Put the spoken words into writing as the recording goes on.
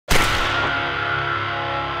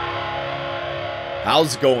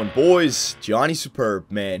How's it going, boys? Johnny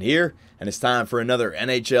Superb Man here, and it's time for another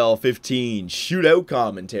NHL 15 shootout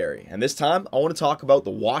commentary. And this time, I want to talk about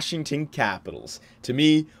the Washington Capitals. To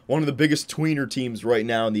me, one of the biggest tweener teams right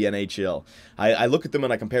now in the NHL. I look at them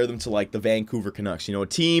and I compare them to like the Vancouver Canucks. You know, a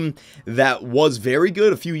team that was very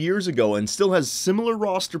good a few years ago and still has similar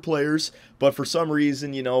roster players, but for some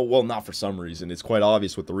reason, you know, well, not for some reason, it's quite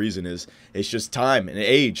obvious what the reason is. It's just time and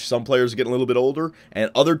age. Some players are getting a little bit older,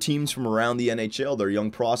 and other teams from around the NHL, their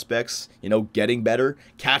young prospects, you know, getting better,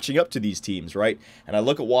 catching up to these teams, right? And I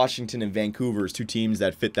look at Washington and Vancouver as two teams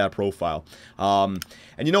that fit that profile.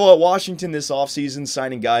 And you know what, Washington this offseason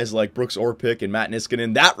signing guys like Brooks Orpik and Matt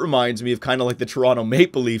Niskanen, that reminds me of kind of like the Toronto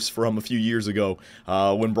Maple Leafs from a few years ago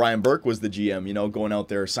when Brian Burke was the GM, you know, going out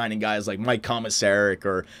there signing guys like Mike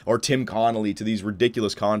Komisarek or Tim Connolly to these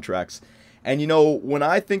ridiculous contracts. And you know, when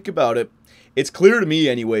I think about it, it's clear to me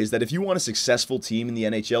anyways that if you want a successful team in the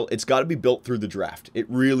NHL, it's got to be built through the draft. It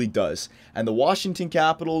really does. And the Washington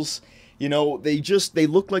Capitals, you know, they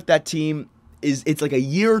look like that team it's like a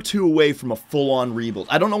year or two away from a full-on rebuild.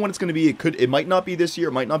 I don't know when it's going to be. It might not be this year.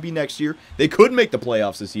 It might not be next year. They could make the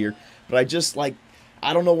playoffs this year, but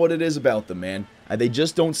I don't know what it is about them, man. They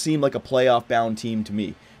just don't seem like a playoff-bound team to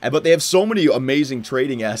me. But they have so many amazing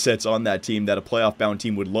trading assets on that team that a playoff-bound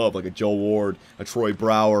team would love, like a Joe Ward, a Troy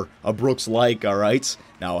Brouwer, a Brooks Laich, all right?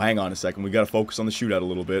 Now, hang on a second. We got to focus on the shootout a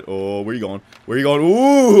little bit. Oh, where you going? Where you going?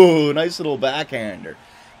 Ooh, nice little backhander.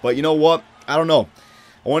 But you know what? I don't know.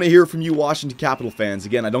 I want to hear from you Washington Capital fans.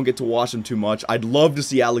 Again, I don't get to watch them too much. I'd love to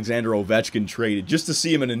see Alexander Ovechkin traded, just to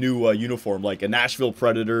see him in a new uniform, like a Nashville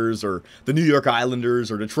Predators or the New York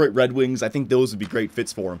Islanders or Detroit Red Wings. I think those would be great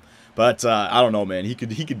fits for him. But I don't know, man. He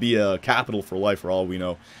could be a Capital for life for all we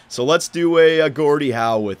know. So let's do a Gordie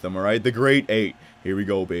Howe with him, all right? The Great Eight. Here we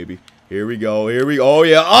go, baby. Here we go. Here we go. Oh,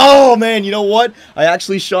 yeah. Oh, man. You know what? I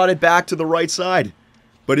actually shot it back to the right side.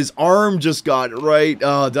 But his arm just got it right.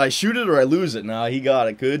 Did I shoot it or I lose it? Nah, he got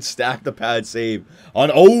it. Good stack the pad save on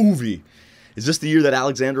Ovi. Is this the year that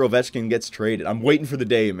Alexander Ovechkin gets traded? I'm waiting for the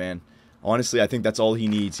day, man. Honestly, I think that's all he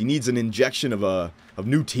needs. He needs an injection of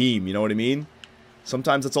new team, you know what I mean?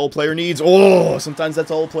 Sometimes that's all a player needs. Oh, sometimes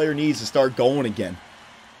that's all a player needs to start going again.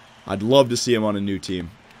 I'd love to see him on a new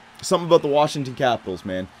team. Something about the Washington Capitals,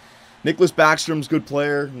 man. Nicholas Backstrom's good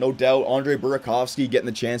player, no doubt. Andre Burakovsky getting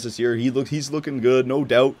the chance this year. He's looking good, no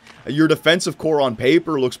doubt. Your defensive core on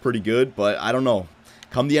paper looks pretty good, but I don't know.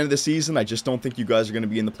 Come the end of the season, I just don't think you guys are going to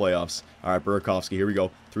be in the playoffs. All right, Burakovsky, here we go.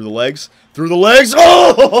 Through the legs. Through the legs.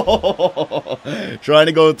 Oh! Trying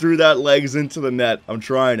to go through that legs into the net. I'm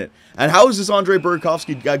trying it. And how is this Andre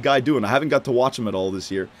Burakovsky guy doing? I haven't got to watch him at all this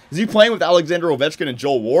year. Is he playing with Alexander Ovechkin and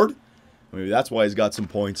Joel Ward? Maybe that's why he's got some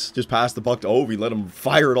points. Just pass the puck to Ovi. Let him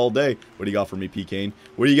fire it all day. What do you got for me, P. Kane?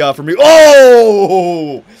 What do you got for me?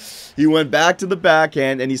 Oh! He went back to the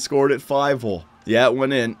backhand, and he scored at 5-hole. Yeah, it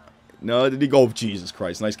went in. No, did he go? Jesus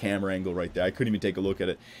Christ. Nice camera angle right there. I couldn't even take a look at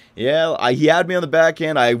it. Yeah, he had me on the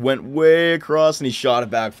backhand. I went way across, and he shot it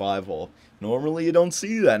back 5-hole. Normally, you don't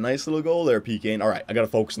see that. Nice little goal there, P. Kane. All right, I got to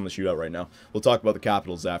focus on the shootout right now. We'll talk about the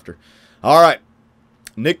Capitals after. All right.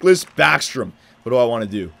 Nicholas Backstrom. What do I want to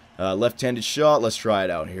do? Left-handed shot. Let's try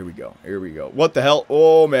it out. Here we go. Here we go. What the hell?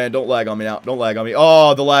 Oh, man. Don't lag on me now. Don't lag on me.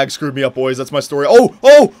 Oh, the lag screwed me up, boys. That's my story. Oh,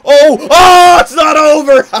 oh, oh, oh, it's not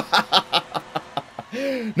over.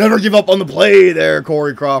 Never give up on the play there,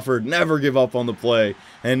 Corey Crawford. Never give up on the play.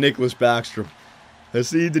 And Nicholas Backstrom. Let's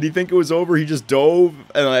see. Did he think it was over? He just dove,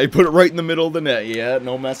 and I put it right in the middle of the net. Yeah,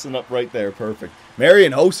 no messing up right there. Perfect.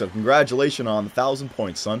 Marian Hossa, congratulations on the 1,000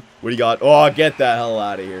 points, son. What do you got? Oh, get the hell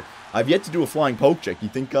out of here. I've yet to do a flying poke check. You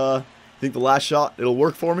think the last shot, it'll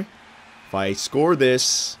work for me? If I score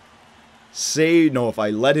this, if I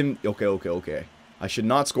let him, okay. I should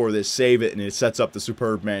not score this, save it, and it sets up the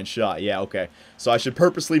Superb Man shot. Yeah, okay. So I should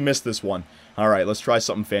purposely miss this one. All right, let's try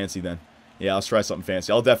something fancy then. Yeah, let's try something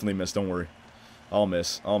fancy. I'll definitely miss, don't worry. I'll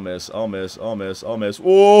miss. Oh,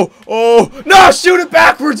 oh, no, shoot it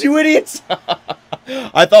backwards, you idiots!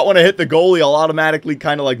 I thought when I hit the goalie, I'll automatically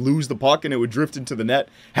kind of like lose the puck and it would drift into the net.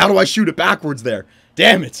 How do I shoot it backwards there?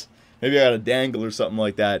 Damn it. Maybe I got a dangle or something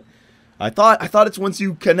like that. I thought it's once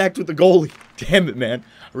you connect with the goalie. Damn it, man.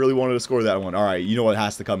 I really wanted to score that one. All right, you know what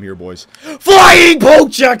has to come here, boys. Flying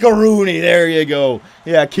poke check, Rooney. There you go.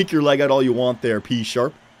 Yeah, kick your leg out all you want there, P.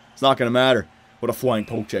 Sharp. It's not going to matter. What a flying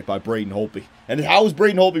poke check by Braden Holtby. And how is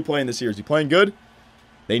Braden Holtby playing this year? Is he playing good?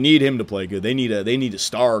 They need him to play good. They need a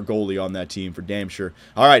star goalie on that team for damn sure.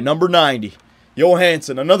 All right, number 90.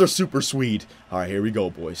 Johansson, another super Swede. All right, here we go,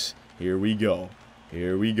 boys. Here we go.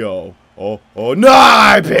 Here we go. Oh, no,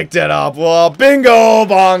 I picked it up. Well, bingo,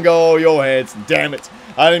 bongo, Johansson. Damn it.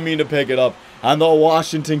 I didn't mean to pick it up. And the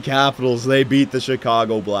Washington Capitals, they beat the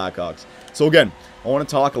Chicago Blackhawks. So again, I want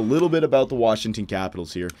to talk a little bit about the Washington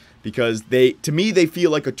Capitals here because to me, they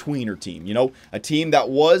feel like a tweener team. You know, a team that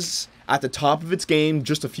was at the top of its game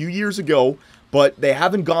just a few years ago, but they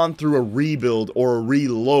haven't gone through a rebuild or a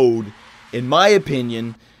reload, in my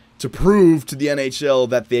opinion, to prove to the NHL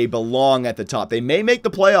that they belong at the top. They may make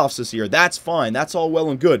the playoffs this year. That's fine. That's all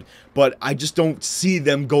well and good. But I just don't see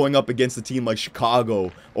them going up against a team like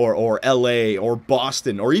Chicago or LA or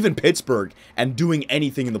Boston or even Pittsburgh and doing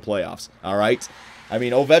anything in the playoffs. All right? I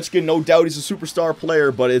mean, Ovechkin, no doubt he's a superstar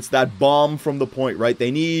player, but it's that bomb from the point, right?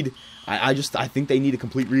 They need... I think they need a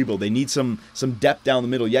complete rebuild. They need some depth down the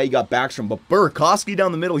middle. Yeah, you got Backstrom, but Burakovsky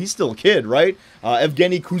down the middle, he's still a kid, right?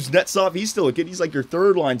 Evgeny Kuznetsov, he's still a kid. He's like your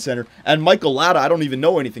third-line center. And Michael Latta, I don't even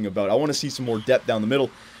know anything about. I want to see some more depth down the middle.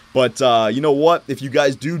 But you know what? If you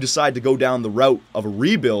guys do decide to go down the route of a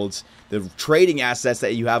rebuild, the trading assets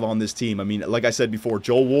that you have on this team, I mean, like I said before,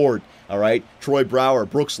 Joe Ward, all right, Troy Brouwer,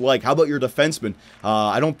 Brooks Lake. How about your defensemen?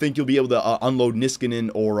 I don't think you'll be able to unload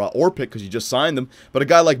Niskanen or Orpik because you just signed them. But a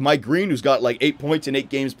guy like Mike Green, who's got like 8 points in 8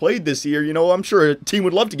 games played this year, you know, I'm sure a team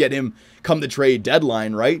would love to get him come the trade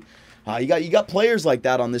deadline, right? You got players like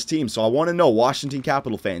that on this team. So I want to know, Washington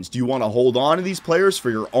Capital fans, do you want to hold on to these players for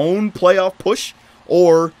your own playoff push?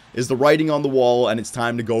 Or is the writing on the wall and it's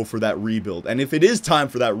time to go for that rebuild? And if it is time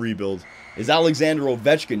for that rebuild, is Alexander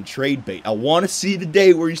Ovechkin trade bait? I want to see the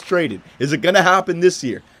day where he's traded. Is it going to happen this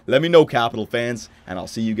year? Let me know, Capital fans, and I'll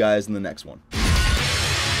see you guys in the next one.